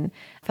company and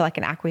for like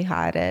an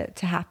acqui-hire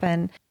to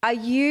happen. I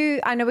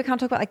know we can't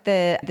talk about like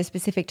the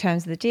specific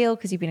terms of the deal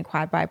because you've been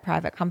acquired by a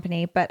private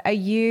company, but are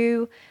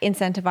you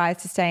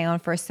incentivized to stay on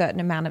for a certain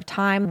amount of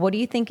time? What do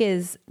you think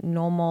is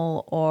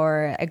normal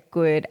or a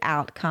good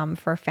outcome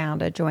for a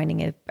founder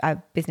joining a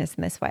business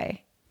in this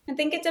way? I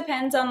think it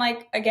depends on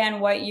like, again,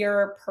 what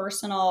your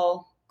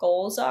personal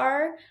goals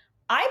are.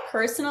 I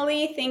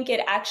personally think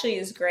it actually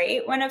is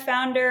great when a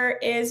founder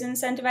is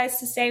incentivized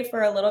to stay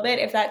for a little bit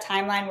if that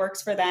timeline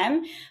works for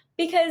them,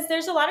 because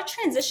there's a lot of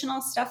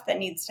transitional stuff that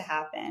needs to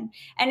happen.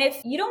 And if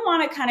you don't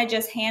want to kind of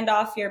just hand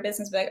off your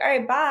business, be like, all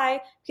right,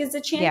 bye, because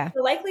the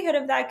likelihood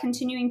of that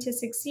continuing to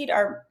succeed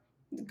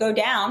go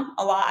down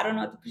a lot. I don't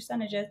know what the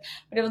percentage is,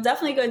 but it will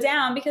definitely go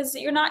down because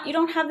you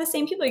don't have the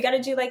same people. You got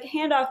to do like a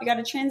handoff. You got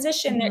to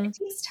transition. It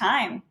takes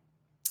time.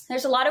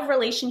 There's a lot of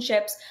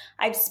relationships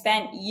I've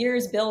spent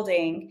years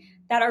building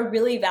that are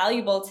really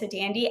valuable to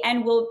Dandy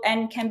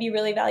and can be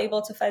really valuable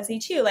to Fuzzy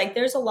too. Like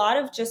there's a lot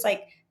of just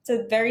like, it's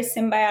a very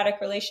symbiotic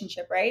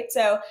relationship, right?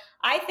 So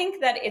I think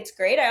that it's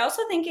great. I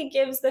also think it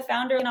gives the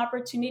founder an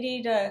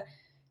opportunity to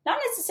not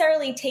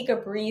necessarily take a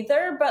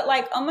breather, but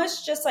like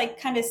almost just like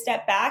kind of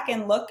step back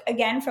and look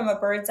again from a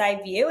bird's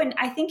eye view. And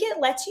I think it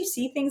lets you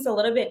see things a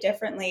little bit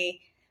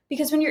differently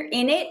because when you're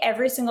in it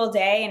every single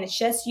day and it's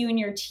just you and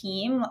your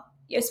team,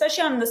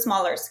 especially on the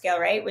smaller scale,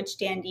 right? Which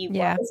Dandy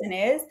was and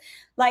is,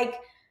 like,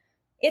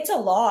 it's a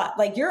lot.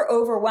 Like you're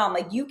overwhelmed.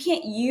 Like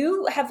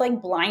you have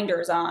like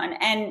blinders on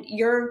and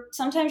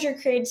sometimes your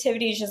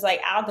creativity is just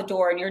like out the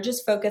door and you're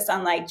just focused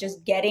on like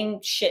just getting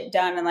shit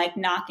done and like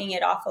knocking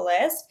it off a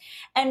list.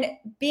 And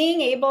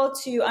being able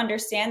to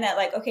understand that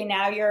like, okay,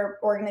 now your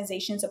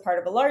organization's a part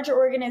of a larger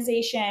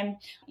organization.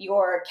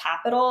 Your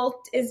capital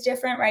is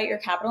different, right? Your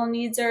capital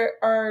needs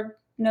are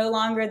no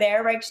longer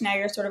there, right? Because now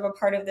you're sort of a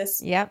part of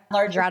this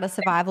larger. You're out of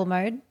survival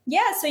mode.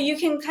 Yeah. So you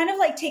can kind of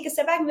like take a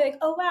step back and be like,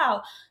 oh,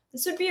 wow,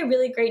 this would be a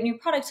really great new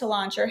product to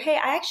launch. Or, hey,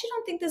 I actually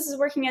don't think this is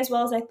working as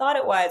well as I thought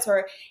it was.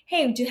 Or,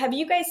 hey, have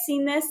you guys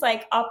seen this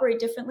like operate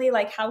differently?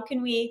 Like, how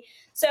can we?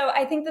 So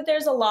I think that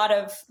there's a lot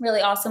of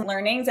really awesome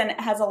learnings and it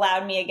has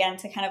allowed me again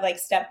to kind of like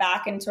step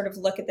back and sort of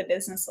look at the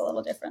business a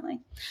little differently.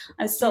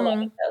 I'm still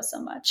loving it though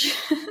so much.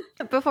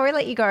 Before we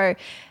let you go,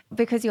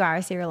 because you are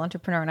a serial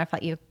entrepreneur and I feel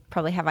like you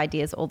probably have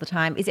ideas all the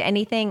time, is there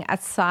anything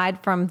aside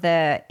from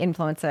the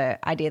influencer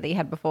idea that you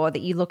had before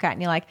that you look at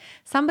and you're like,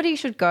 somebody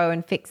should go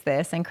and fix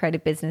this and create a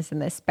business in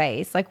this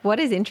space? Like what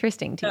is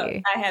interesting to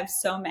you? I have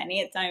so many.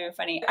 It's not even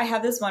funny. I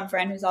have this one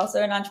friend who's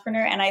also an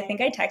entrepreneur and I think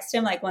I text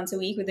him like once a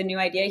week with a new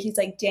idea. He's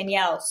like,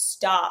 Danielle,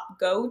 stop,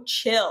 go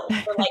chill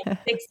for like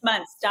 6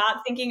 months.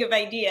 Stop thinking of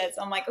ideas.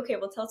 I'm like, okay,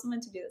 well, tell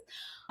someone to do this.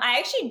 I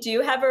actually do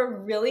have a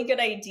really good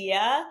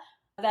idea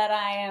that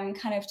I am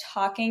kind of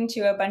talking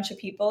to a bunch of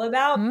people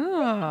about.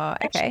 Oh,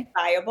 okay.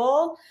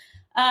 Viable.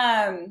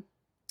 And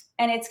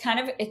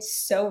it's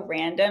so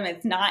random.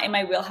 It's not in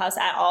my wheelhouse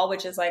at all,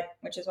 which is why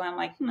I'm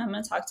like, I'm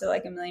going to talk to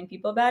like a million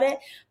people about it.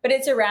 But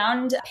it's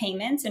around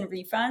payments and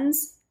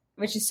refunds,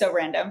 which is so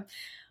random.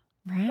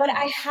 Right. But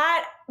I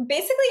had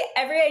basically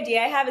every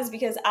idea I have is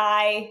because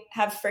I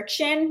have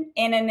friction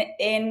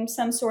in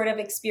some sort of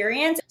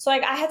experience. So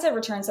like I had to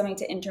return something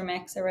to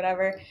Intermix or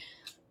whatever.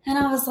 And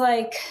I was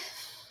like,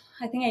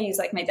 I think I used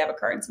like my debit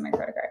card instead of my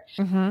credit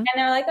card. And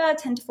they were like,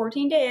 10 to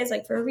 14 days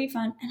like for a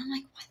refund. And I'm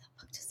like, why the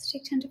fuck does it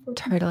take 10 to 14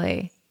 days?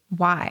 Totally.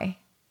 Why?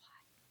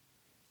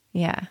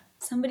 Yeah.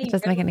 Somebody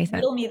doesn't make any sense.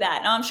 Riddle me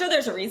that. Now I'm sure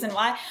there's a reason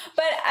why,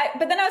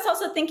 but then I was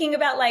also thinking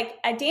about like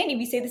at Dandy,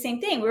 we say the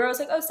same thing. We were always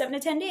like, 7 to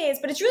 10 days,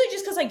 but it's really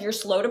just because like you're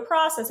slow to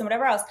process and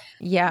whatever else.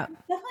 Yeah.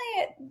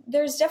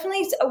 There's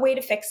definitely a way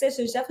to fix this.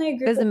 There's definitely a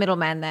group. There's a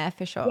middleman there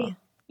for sure.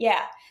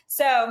 Yeah.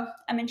 So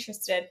I'm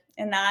interested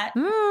in that.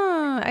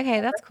 Okay,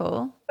 that's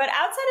cool. But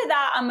outside of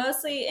that, I'm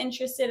mostly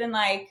interested in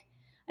like,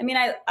 I mean,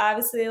 I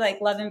obviously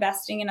like love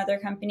investing in other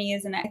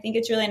companies, and I think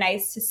it's really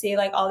nice to see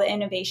like all the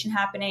innovation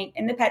happening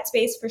in the pet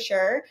space for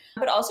sure,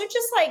 but also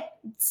just like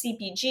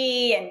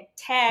CPG and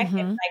tech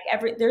and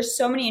like there's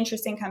so many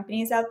interesting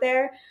companies out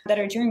there that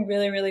are doing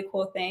really, really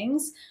cool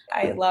things.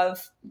 I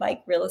love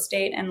like real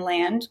estate and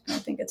land. I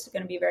think it's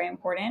going to be very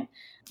important.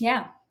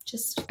 Yeah.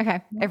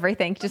 Okay,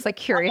 everything. Just like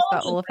curious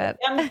about all of it.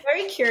 I'm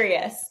very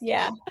curious.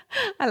 Yeah.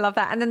 I love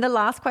that. And then the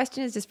last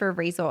question is just for a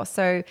resource.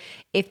 So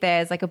if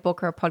there's like a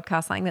book or a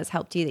podcast, something that's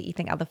helped you that you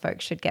think other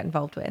folks should get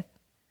involved with.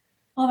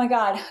 Oh my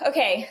God.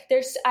 Okay.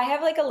 I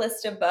have like a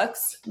list of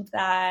books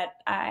that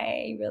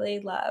I really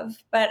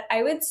love, but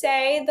I would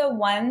say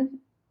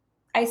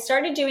I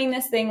started doing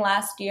this thing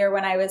last year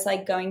when I was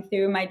like going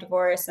through my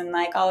divorce and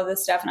like all of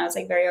this stuff. And I was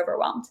like very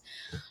overwhelmed.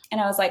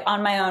 And I was like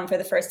on my own for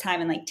the first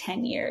time in like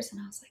 10 years. And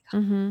I was like,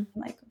 I'm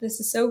like, this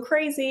is so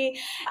crazy.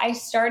 I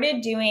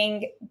started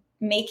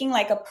making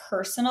like a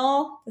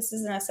personal, this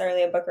isn't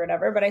necessarily a book or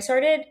whatever, but I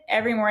started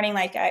every morning.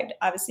 Like I'd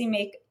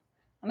obviously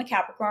I'm a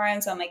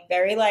Capricorn. So I'm like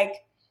very like,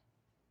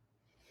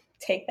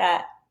 take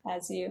that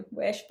as you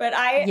wish. But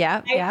I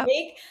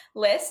make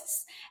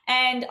lists,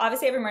 and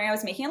obviously every morning I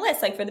was making a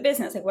list like for the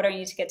business, like what do I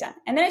need to get done?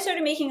 And then I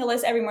started making a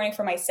list every morning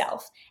for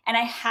myself, and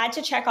I had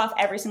to check off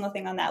every single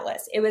thing on that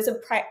list. It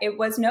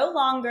was no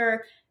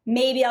longer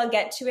maybe I'll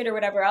get to it or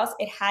whatever else.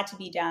 It had to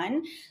be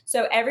done.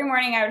 So every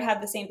morning I would have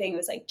the same thing. It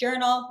was like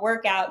journal,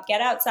 workout, get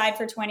outside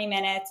for 20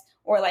 minutes,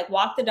 or like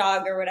walk the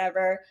dog or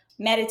whatever,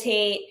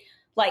 meditate,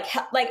 and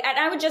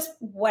I would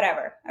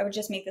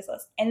just make this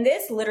list. And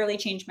this literally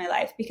changed my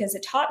life because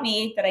it taught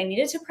me that I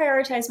needed to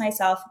prioritize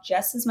myself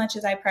just as much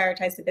as I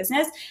prioritize the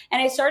business.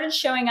 And I started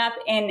showing up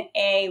in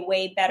a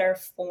way better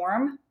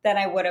form than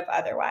I would have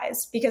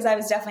otherwise, because I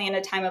was definitely in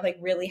a time of like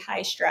really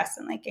high stress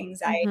and like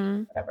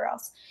anxiety, whatever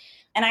else.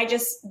 And I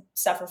just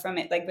suffer from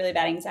it, like really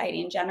bad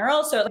anxiety in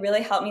general. So it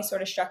really helped me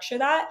sort of structure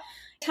that.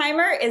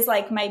 Timer is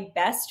like my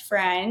best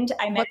friend.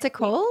 What's it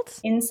called?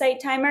 Insight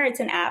Timer.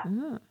 It's an app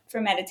for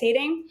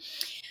meditating.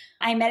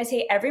 I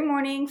meditate every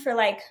morning for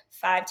like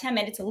 5-10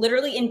 minutes,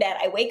 literally in bed.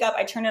 I wake up,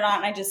 I turn it on,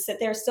 and I just sit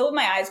there still with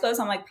my eyes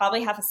closed. I'm like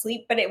probably half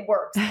asleep, but it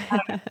works.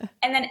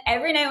 And then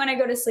every night when I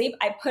go to sleep,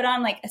 I put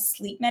on like a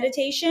sleep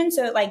meditation.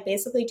 So it like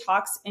basically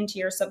talks into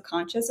your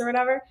subconscious or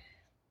whatever.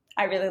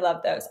 I really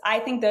love those. I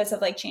think those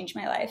have like changed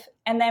my life.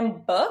 And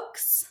then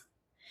books.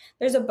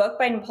 There's a book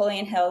by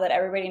Napoleon Hill that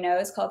everybody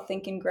knows called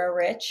Think and Grow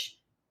Rich.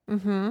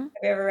 Have you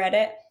ever read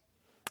it?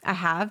 I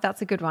have.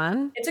 That's a good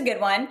one. It's a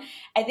good one.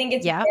 I think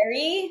it's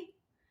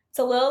it's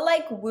a little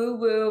like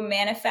woo-woo,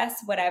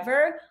 manifest,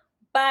 whatever.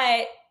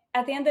 But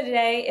at the end of the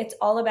day, it's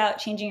all about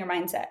changing your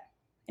mindset.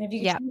 And if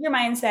you can change your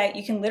mindset,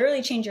 you can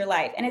literally change your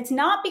life. And it's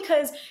not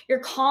because you're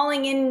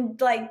calling in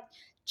like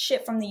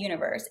shit from the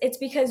universe. It's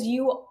because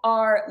you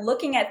are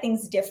looking at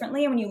things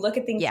differently. And when you look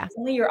at things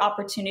differently, your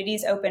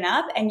opportunities open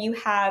up and you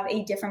have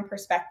a different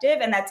perspective.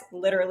 And that's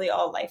literally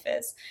all life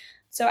is.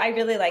 So I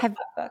really like that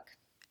book.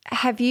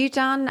 Have you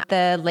done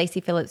the Lacey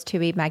Phillips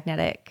 2E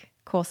magnetic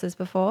courses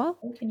before?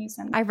 Can you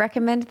send me? I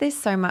recommend this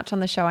so much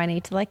on the show. I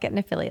need to like get an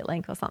affiliate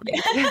link or something.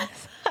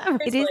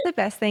 It is the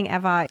best thing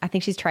ever. I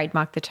think she's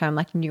trademarked the term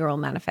like neural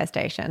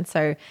manifestation.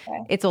 So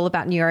it's all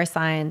about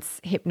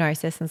neuroscience,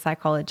 hypnosis, and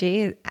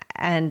psychology,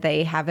 and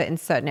they have it in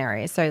certain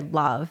areas. So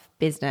love,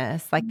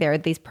 business, like there are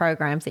these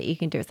programs that you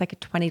can do. It's like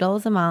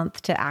 $20 a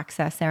month to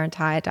access their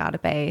entire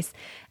database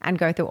and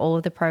go through all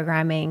of the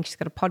programming. She's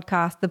got a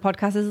podcast. The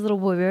podcast is a little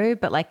woo-woo,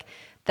 but like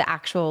the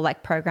actual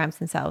like programs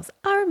themselves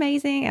are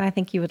amazing, and I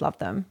think you would love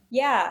them.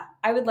 Yeah,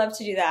 I would love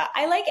to do that.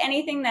 I like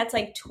anything that's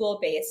like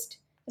tool-based.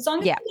 As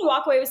long as you can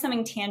walk away with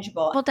something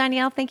tangible. Well,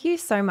 Danielle, thank you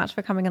so much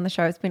for coming on the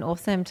show. It's been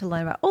awesome to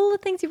learn about all the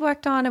things you've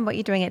worked on and what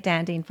you're doing at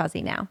Dandy and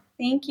Fuzzy now.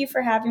 Thank you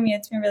for having me.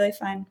 It's been really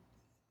fun.